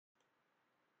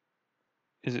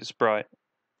Is it Sprite?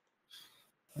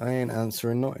 I ain't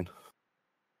answering nothing.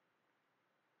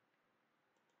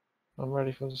 I'm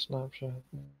ready for the Snapchat.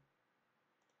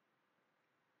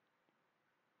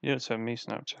 You don't send me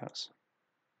Snapchats.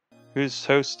 Who's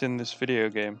hosting this video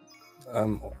game?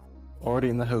 I'm already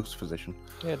in the host position.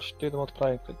 Yeah, just do the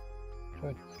multiplayer.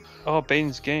 Oh,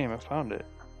 Bane's game. I found it.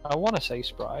 I want to say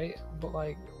Sprite, but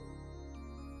like.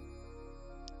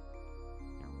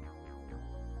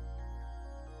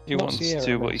 He What's wants the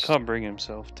to, but he list? can't bring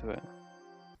himself to it.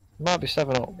 Might be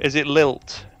 7-Up. Is it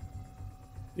Lilt?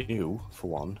 You,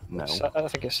 for one, no. I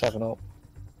think it's 7-Up.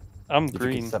 I'm You think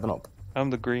green. it's 7-Up? I'm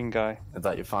the green guy. Is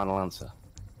that your final answer?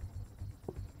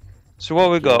 So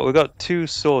what we got? We got two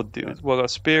sword dudes. Well, we got a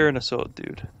spear and a sword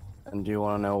dude. And do you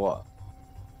want to know what?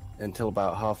 Until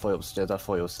about halfway upstairs, I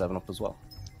thought it was 7-Up as well.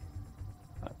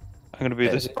 I'm gonna be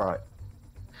It's this. Sprite.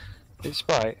 It's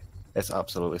Sprite. It's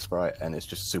absolutely Sprite, and it's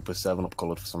just super 7-Up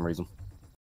coloured for some reason.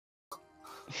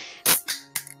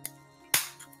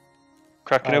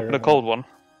 Cracking open a cold one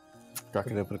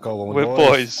Cracking open a cold one with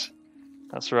boys.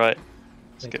 That's right.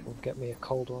 Let's Maybe get. we'll get me a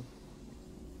cold one.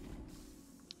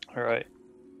 All right.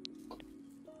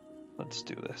 Let's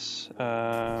do this.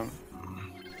 Are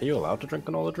you allowed to drink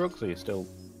on all the drugs, or are you still...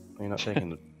 Are you not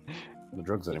taking the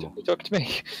drugs anymore? You talking to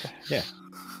me? Yeah.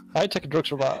 I ain't taken drugs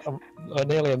for about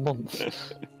nearly a month.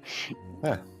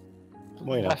 Yeah.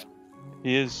 Well, you know.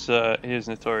 He is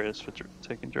notorious for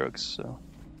taking drugs. So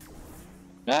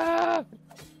Ah!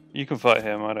 you can fight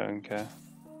him. I don't care.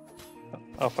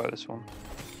 I'll fight this one.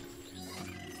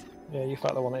 Yeah, you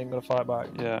fight the one that ain't gonna fight back.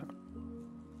 Yeah.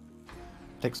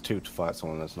 It takes two to fight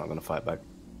someone that's not going to fight back.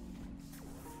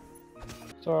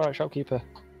 It's alright, shopkeeper.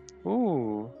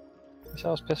 Ooh. He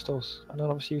sells pistols. I don't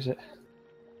know how to use it.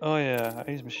 Oh yeah.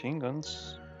 I use machine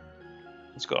guns.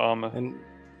 It's got armor, And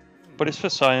but it's for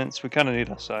science. We kind of need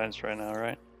our science right now,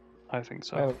 right? I think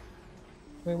so. Oh.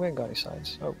 We ain't got any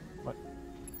signs. Oh, right.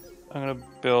 I'm gonna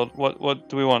build. What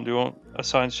do we want? Do we want a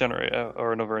science generator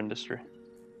or another industry?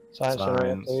 Science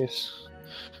generator, Science. please.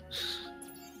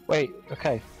 Wait,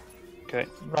 okay. Okay.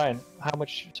 Ryan, how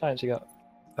much science you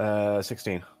got?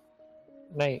 16.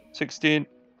 Nate, 16.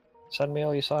 send me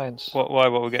all your science. Why?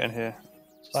 What we're getting here?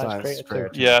 Science creator creator.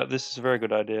 2. Yeah, this is a very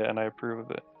good idea, and I approve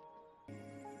of it.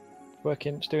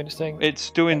 Working, it's doing its thing. It's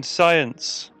doing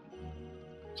science.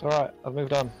 It's alright, I've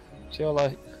moved on. See you all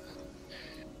later.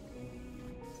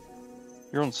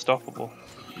 You're unstoppable.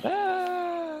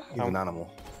 Ah! He's an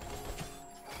animal.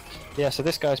 Yeah, so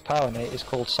this guy's power, Nate, is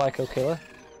called Psycho Killer.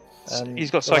 He's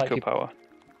got they're like psycho your power.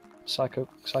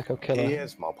 Psycho Killer. He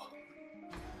is, mob.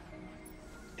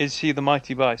 Is he the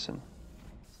mighty bison?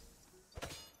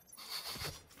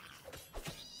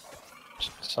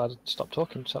 Decided to stop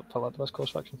talking, so felt like the most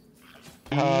course of action.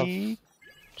 He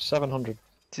 700.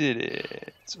 did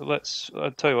it. So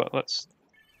I'll tell you what.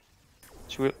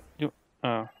 Should we? Oh,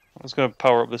 I was gonna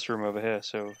power up this room over here.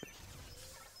 So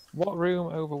What room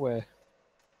over where?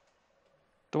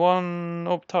 the one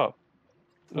up top,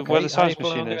 Okay, where the how you science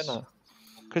planning on machine doing is. that?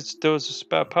 Because there was a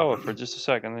spare power for just a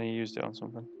second, and then you used it on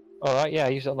something. Alright, yeah,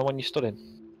 use it on the one you stood in.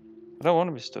 I don't want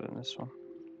to be stood in this one.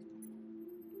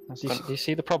 Do you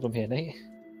see the problem here, Nate?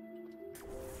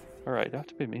 Alright, you don't have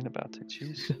to be mean about it,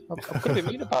 jeez. I'm gonna be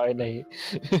mean about it, Nate.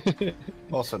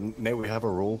 Also, Nate, we have a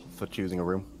rule for choosing a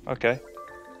room. Okay,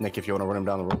 Nick, if you want to run him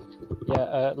down the room.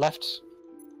 Yeah, left.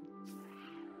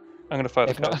 I'm gonna fight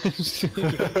If the not,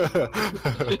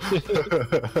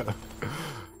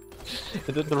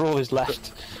 guy. the rule is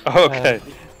left. Oh, okay,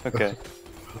 okay.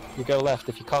 You go left.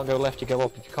 If you can't go left, you go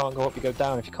up. If you can't go up, you go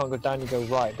down. If you can't go down, you go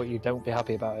right. But you don't be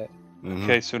happy about it. Mhm.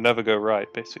 Okay, so never go right,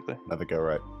 basically. Never go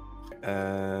right.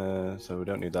 So we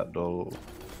don't need that door.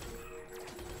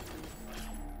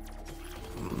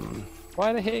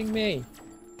 Why are they hitting me?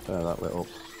 Turn that lit up.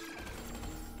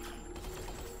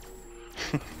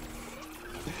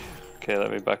 Okay,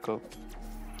 let me back up.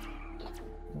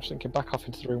 I'm just thinking back off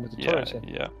into the room with the Yeah, turrets in.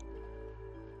 yeah.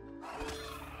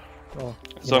 Oh,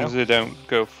 As you long know? as they don't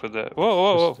go for the...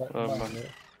 Whoa, Just like whoa, whoa. that, yeah.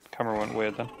 Camera went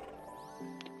weird then.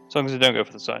 As long as they don't go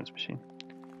for the science machine.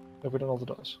 Have we done all the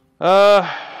doors? Get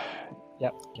Yeah.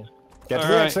 Get to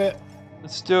the Alright. exit!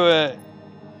 Let's do it.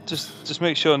 Just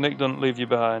make sure Nick doesn't leave you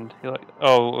behind. You're like,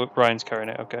 oh, Ryan's carrying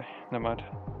it. Okay, never mind.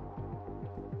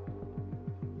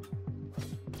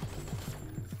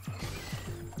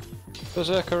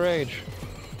 Berserker Rage.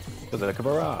 Berserker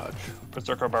Barrage.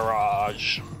 Berserker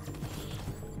Barrage.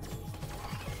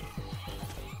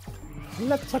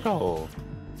 Let's go!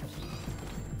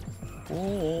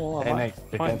 Oh, Hey, Nate,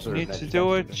 just might get into the room. need Nate, to just do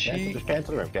get a into- cheat. Just get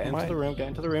into the room, get into Might- the room, get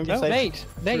into the room. No, You're safe.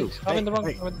 Nate, True. I'm in the wrong.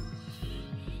 Nate.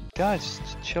 Guys,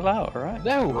 just chill out, alright?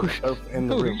 No, Both in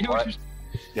the no, room, you right? just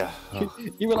Yeah.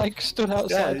 You were like stood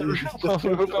outside the you room just while we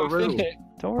were stood in the both in room. it.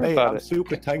 Don't worry Hey, about I'm it.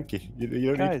 super tanky. You don't need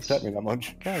to Guys. protect me that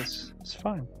much. Guys, it's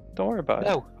fine. Don't worry about it.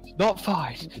 No, it's not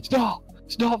fine. It's not.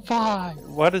 It's not fine. Do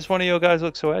Why does one of your guys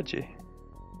look so edgy?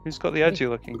 Who's got the edgy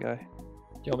looking guy?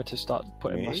 you want me to start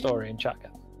putting my Me? story in chat?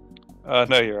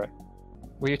 No, you're right.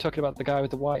 Were you talking about the guy with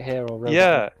the white hair or robot?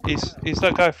 Yeah, he's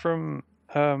that guy from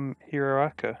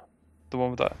Hiroaka, the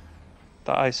one with that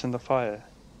ice and the fire.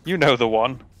 You know the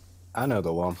one. I know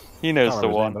the one. He knows Can't the remember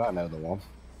his name, one. but I know the one.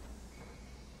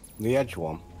 The edge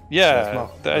one. Yeah, It's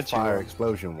not the edgy fire one.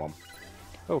 explosion one.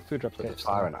 Oh, food With the replicates.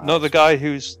 fire and No, ice. the guy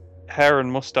whose hair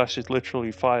and mustache is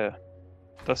literally fire.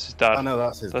 That's his dad. I know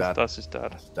that's his dad. That's his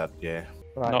dad. That's his dad, yeah.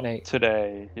 Right, Not Nate.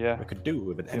 today, yeah. I could do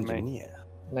with an Hey, mate. engineer.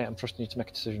 Nate, I'm trusting you to make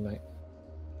a decision, mate.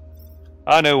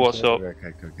 I know what's up.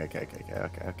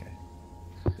 Okay.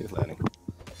 He's learning.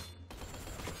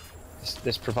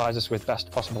 This provides us with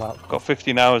best possible outcome. Got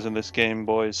 15 hours in this game,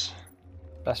 boys.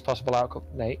 Best possible outcome,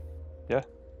 Nate. Yeah?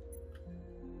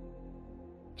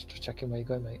 Just checking where you're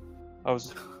going, mate. I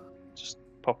was just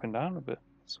popping down a bit.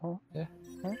 So,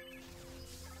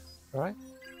 Alright?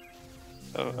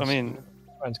 I mean,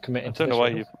 Ryan's committing I to don't know this why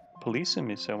one. you're policing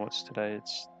me so much today.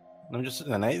 It's I'm just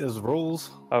sitting there, Nate. There's rules.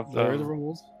 I've There are the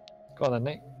rules. Go on then,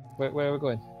 Nate. Where are we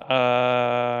going?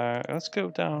 let's go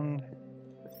down.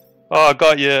 Oh, I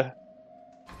got you.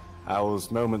 I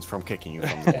was moments from kicking you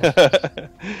from the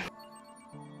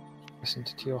Listen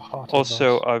to your heart.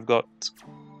 Also, I've got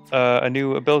a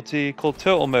new ability called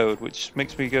Turtle Mode, which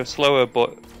makes me go slower,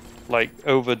 but like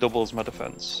over doubles my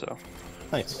defense. So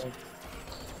Nice.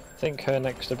 I think her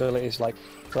next ability is like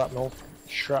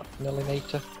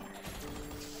shrapnelinator.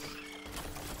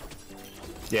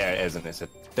 Yeah, it isn't. It's a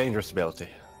dangerous ability.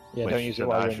 Yeah, which don't use it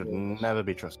while I you're should in the- never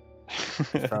be trusted.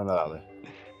 Throwing that out there.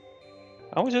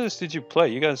 how much of this did you play?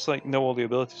 You guys like know all the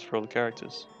abilities for all the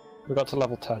characters. We got to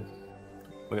level 10.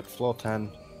 We got floor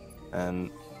 10, and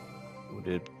we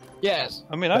did Yes!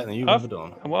 I mean, better than you've ever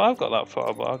done. I've got that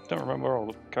far, but I don't remember all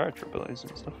the character abilities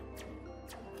and stuff.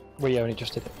 We only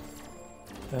just did it.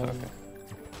 Okay.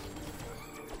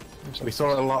 We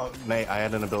saw a lot. Nate, I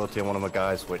had an ability on one of my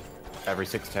guys which every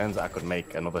 6 turns I could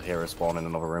make another hero spawn in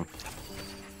another room.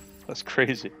 That's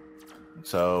crazy.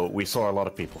 So we saw a lot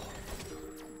of people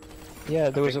Yeah,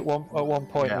 there was at one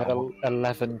point Yeah, we had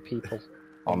 11 people.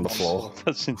 on the floor.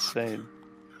 That's insane.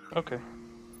 Okay.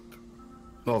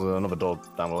 No, there's another door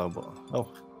down below, but...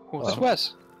 Oh. It's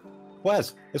Wes.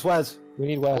 Wes! It's Wes! We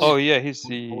need Wes. Oh yeah, he's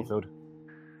the. Holyfield.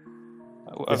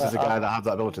 This is the Uh, guy that had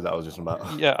that ability that I was just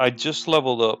about. Yeah, I just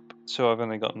leveled up, so I've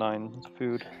only got 9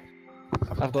 food.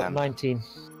 I've got 10. 19.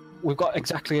 We've got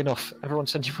exactly enough. Everyone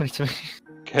send your money to me.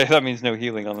 Okay, that means no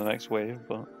healing on the next wave,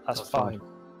 but That's That's fine.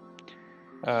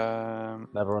 fine.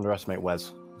 Never underestimate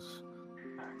Wes.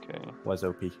 Okay. Wes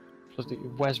OP. Good Plus the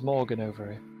Wes Morgan over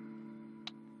here.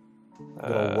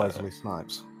 old Wesley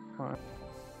Snipes. I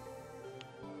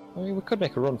mean, we could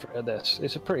make a run for it at this.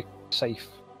 It's a pretty safe.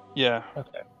 Yeah.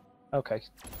 Okay. Okay.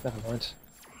 Never mind.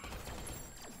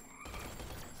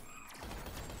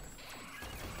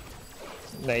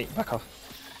 Nate, back off.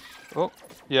 Oh,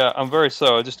 yeah. I'm very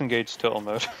slow. I just engaged turtle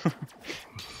mode.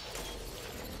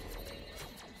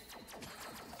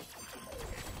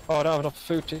 Oh, I don't have enough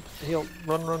food to heal.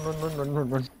 Run, run, run, run, run, run,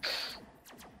 run.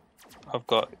 I've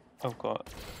got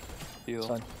heal. It's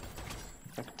fine.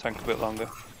 I can tank a bit longer.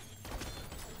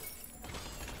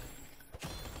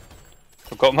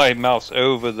 I've got my mouse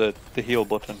over the heal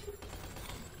button.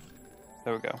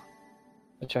 There we go.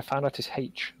 Which I found out is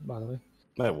H, by the way.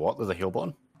 Wait, what? There's a heal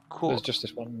button? Cool. There's just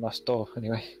this one last door,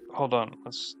 anyway. Hold on.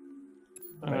 I'm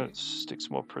gonna Right. stick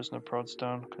some more prisoner prods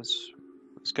down because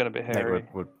it's getting a bit Nate, hairy.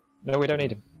 we No, we don't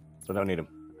need him. don't need him.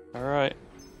 All right.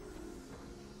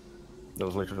 That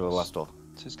was literally the last door.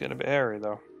 This is getting a bit hairy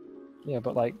though. Yeah,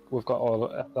 but like we've got all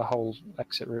the whole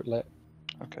exit route lit.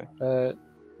 Okay.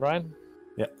 Ryan,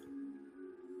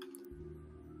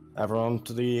 Everyone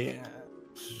to the...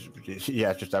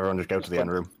 Yeah, just everyone just go to the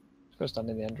end room. go stand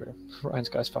in the end room. Ryan's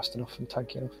guy's fast enough and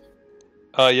tanky enough.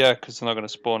 Yeah, because they're not gonna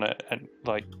spawn it, and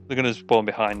like they're gonna spawn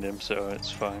behind him, so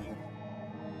it's fine.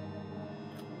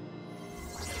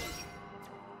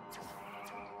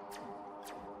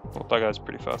 Well, that guy's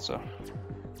pretty fast, so.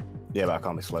 Yeah, but I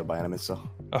can't be slowed by enemies, so...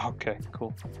 Oh, okay,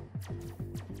 cool.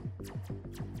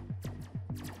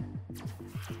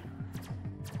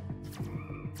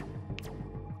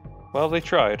 Well, they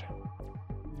tried.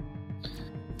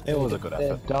 It was a good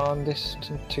They're effort. darndest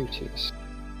and tooties.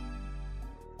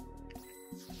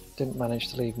 Didn't manage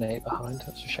to leave Nate behind.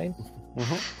 That's a shame.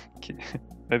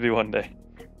 Maybe one day.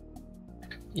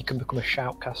 You can become a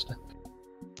shoutcaster.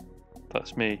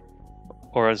 That's me.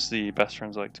 or as the best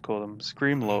friends like to call them,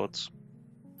 Scream Lords.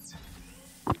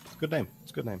 It's a good name.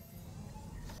 It's a good name.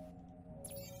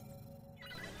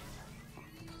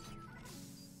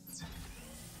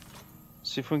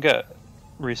 See if we can get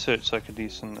research like a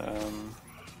decent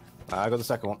I got the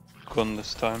second one. gun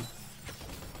this time.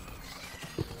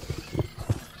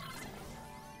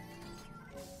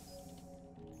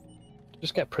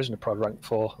 Just get prisoner prod rank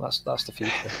 4. That's the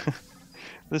future.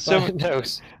 There's so No,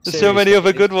 there's so many seriously,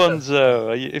 other good it's- ones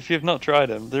though. If you've not tried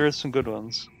them, there is some good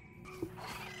ones.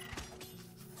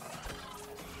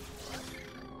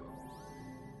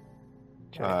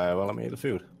 Okay. Well, let me eat the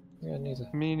food. Yeah, neither.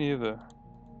 Me neither.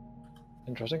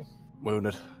 Interesting.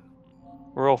 Wounded.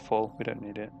 We're all full. We don't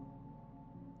need it.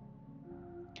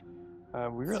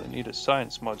 We really need a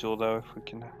science module though, if we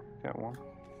can get one.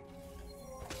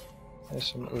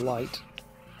 There's some light.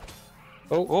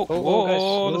 Oh, Oh, they're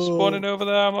Oh. spawning over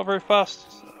there. I'm not very fast.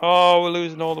 Oh, we're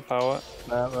losing all the power.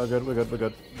 No, we're good. We're good. We're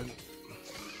good.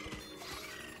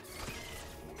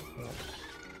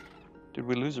 Did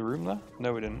we lose a room there?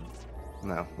 No, we didn't.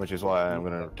 No, which is why I'm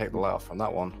gonna take the light off from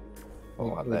that one. Oh,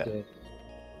 We like that. did.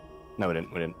 No, we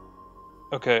didn't. We didn't.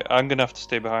 Okay, I'm gonna have to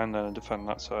stay behind then and defend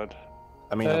that side.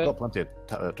 I mean, I've got plenty of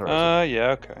turrets.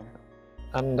 Yeah, okay.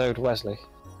 And Node Wesley.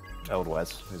 Old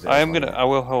Wes. Is I am gonna. I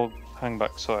will hang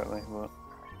back slightly, but.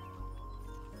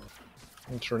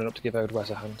 I'm just running up to give Ode Wes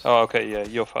a hand. Oh, okay, yeah,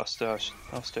 you're faster.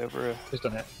 I'll stay over here. He's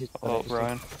done it. He's done, Oh, it.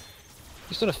 Brian.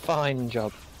 He's done a fine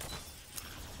job.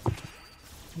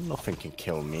 Nothing can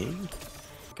kill me.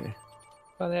 Okay.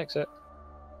 Find the exit.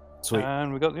 Sweet.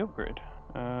 And we got the upgrade.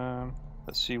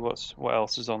 Let's see what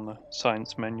else is on the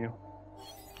science menu.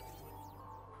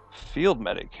 Field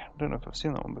medic. I don't know if I've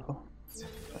seen that one before.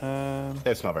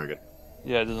 It's not very good.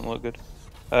 Yeah, it doesn't look good.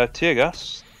 Tear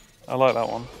gas. I like that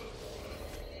one.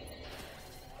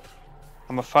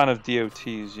 I'm a fan of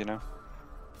DOTs, you know.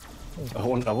 I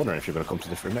wonder if you're going to come to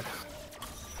this room next.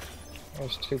 I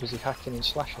was too busy hacking and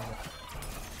slashing.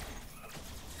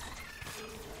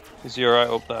 Is he alright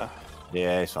up there?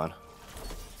 Yeah, it's fine.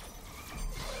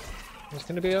 He's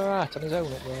going to be alright on his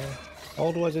own up there.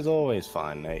 Old Wes is always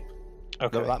fine, Nate.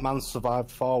 Okay. That man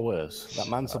survived far worse. That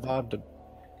man survived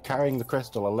carrying the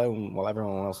crystal alone while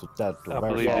everyone else was dead to I a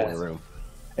very believe far it. away room.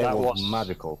 It That was was-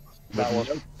 magical. That was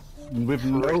With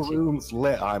no pretty- rooms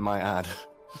lit, I might add.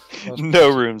 No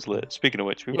rooms lit. Speaking of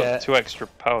which, we've Yeah. got 2 extra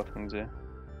power things here.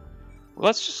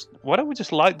 Well, why don't we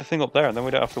just light the thing up there and then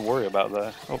we don't have to worry about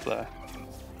up there.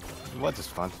 Well, just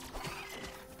fun.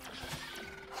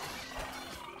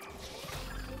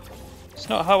 It's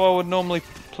not how I would normally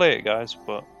play it, guys,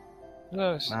 but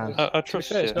No, it's, Man. it's, I to be trust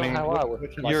fair, you. it's not how I would.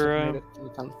 Richard like You're, to made play it to the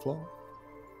 10th floor.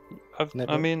 I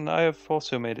Never. mean, I have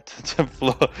also made it to the 10th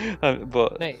floor,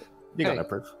 but Nate, You got Hey. no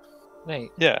proof.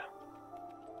 Nate. yeah.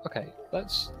 Okay,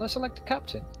 let's elect a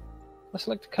captain. Let's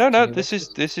elect a No, captain. no, who this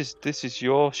wants is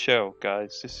your show,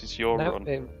 guys. This is your to- no, run.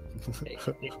 it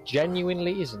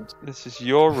genuinely isn't. This is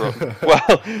your run. Well,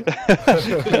 let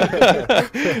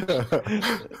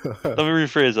me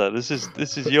rephrase that. This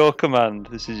is your command.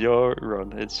 This is your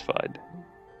run. It's fine.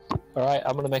 All right,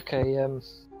 I'm gonna make a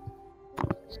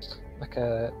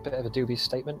bit of a dubious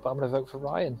statement, but I'm gonna vote for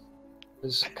Ryan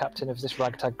as captain of this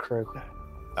ragtag crew.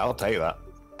 I'll take that.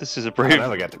 This is a I'll brave.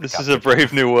 never get to be This is a captain.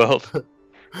 brave new world.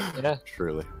 Yeah,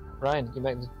 Truly. Ryan, you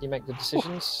make the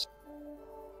decisions.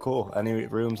 Cool. Any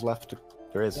rooms left?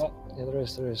 There is. Yeah, there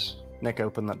is. Nick,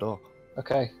 open that door.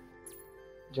 Okay.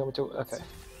 Do you want me to? Okay,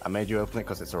 I made you open it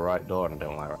because it's a right door and I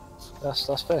don't like rats.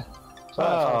 that's fair. It's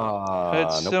all right,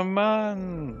 It's nope. a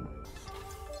man.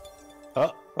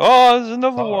 Oh, Oh, there's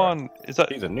another Alright. one. Is that?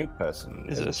 she's a new person,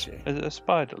 Is it isn't she? is it a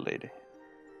spider lady?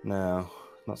 No,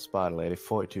 not Spider Lady.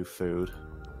 42 food.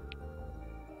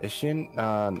 Is she in...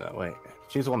 no, wait.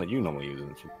 She's the one that you normally use,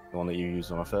 isn't she? The one that you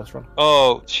used on our first run?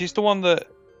 Oh, she's the one that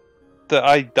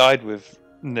I died with,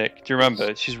 Nick. Do you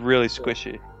remember? She's really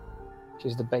squishy.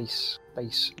 She's the base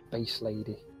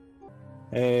lady.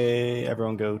 Hey,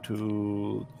 everyone go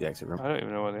to the exit room. I don't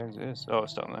even know where the exit is. Oh,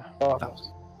 it's down there. Oh, That-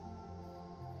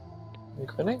 you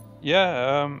coming in?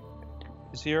 Yeah.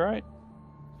 Is he alright?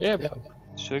 Yeah. Yeah.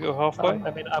 Should I go halfway?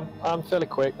 I mean, I'm fairly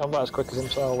quick. I'm not as quick as him,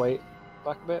 so I'll wait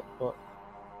back a bit. But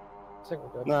I think we're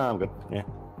good. No, I'm good. Yeah.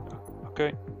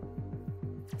 Okay.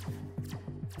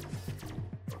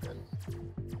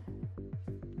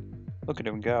 Look at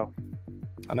him go.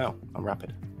 I know. I'm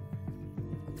rapid.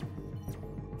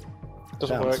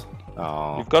 Doesn't Sounds- work.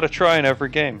 Oh, You've got to try in every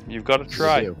game. You've got to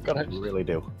try. We do. Gotta- We really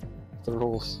do. The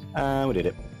rules. We did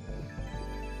it.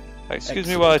 Excuse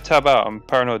me while I tab out. I'm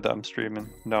paranoid that I'm streaming.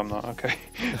 No, I'm not. Okay.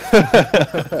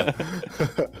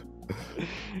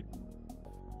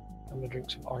 I'm gonna drink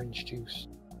some orange juice.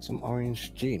 Some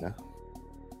orange Gina.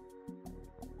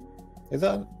 Is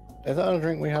that a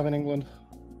drink we have in England?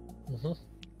 Mm-hmm.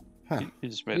 Huh. You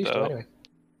just made that up. Anyway.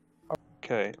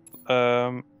 Okay.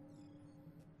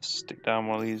 Stick down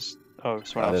one of these. Oh,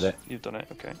 someone I else. did it. You've done it.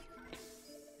 Okay.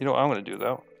 You know what I'm gonna do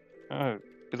though? Oh,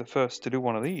 be the first to do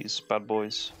one of these bad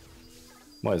boys.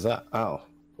 What is that? Oh.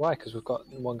 Why? Because we've got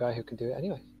one guy who can do it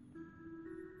anyway.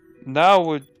 Now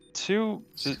we're two.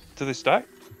 Do they stack?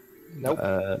 Nope.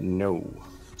 No.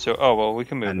 So, oh well, we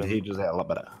can move And them. he does it a lot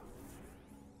better.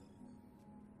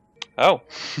 Oh.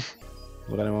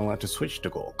 Would anyone like to switch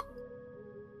to Gork?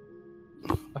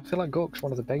 I feel like Gork's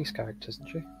one of the base characters, isn't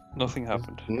she? Nothing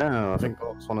happened. No, I think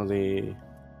Gork's one of the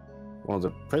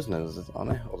prisoners,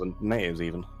 aren't they? Or the natives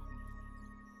even.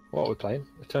 What are we playing?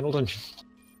 Eternal Dungeon.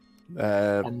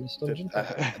 Endless Dungeon.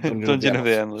 Dungeon of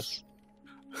the Endless.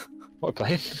 What are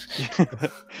we playing?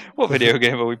 What video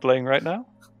game are we playing right now?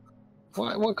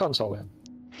 What console? Then?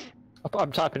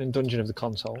 I'm typing in Dungeon of the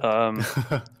Console.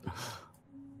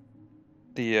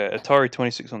 The Atari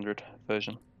 2600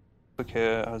 version. Click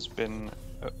here has been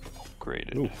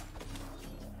upgraded. Ooh.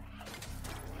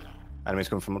 Enemies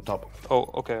coming from up top. Oh,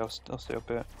 okay, I'll stay up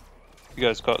here. You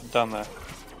guys got down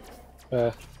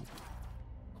there.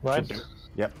 Right.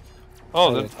 Yep.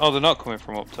 Oh, they're not coming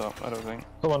from up top, I don't think.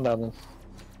 Come on down then.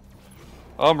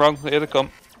 Oh, I'm wrong. Here they come.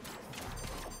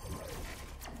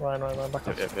 Ryan, back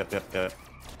up. Yep.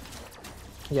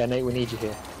 Yeah, Nate, we need you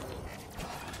here.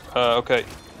 Okay.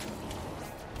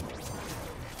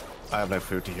 I have no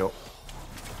food to heal.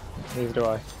 Neither do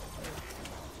I.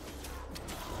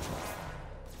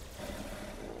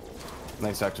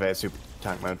 Nice to activate super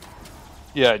tank mode.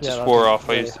 Yeah, it just that wore was off.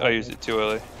 really I used it too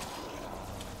early.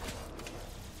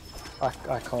 I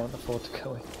can't afford to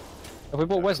kill him. Have we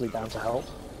brought Wesley down to help?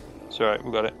 It's alright,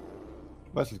 we got it.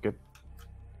 This is good.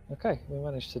 Okay, we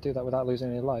managed to do that without losing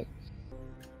any light.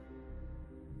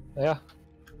 Yeah.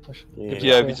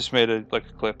 Yeah, we just made a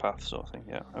clear path sort of thing.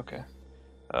 Yeah, okay.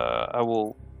 I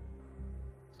will.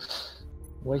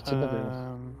 Wait in the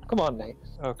room. Come on, Nate.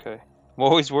 Okay. I'm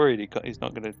always worried he's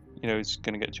not gonna, he's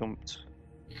gonna get jumped.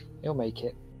 He'll make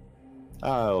it. I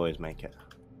always make it.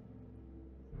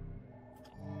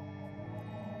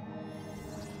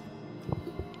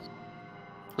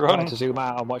 Run, Right, to zoom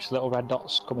out and watch the little red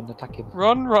dots come and attack him.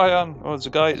 run, Ryan! Oh, there's a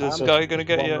guy gonna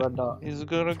get One you. red dot. He's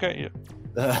gonna get you.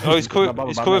 Oh, Oh, he's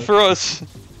coming for us.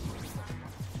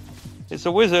 It's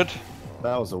a wizard.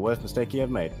 That was the worst mistake he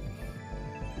ever made.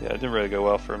 Yeah, it didn't really go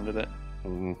well for him, did it?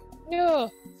 Yeah.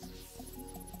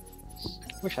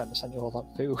 Wish I hadn't sent you all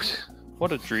that food.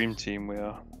 What a dream team we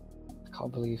are. I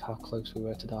can't believe how close we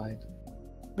were to dying.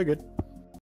 We're good.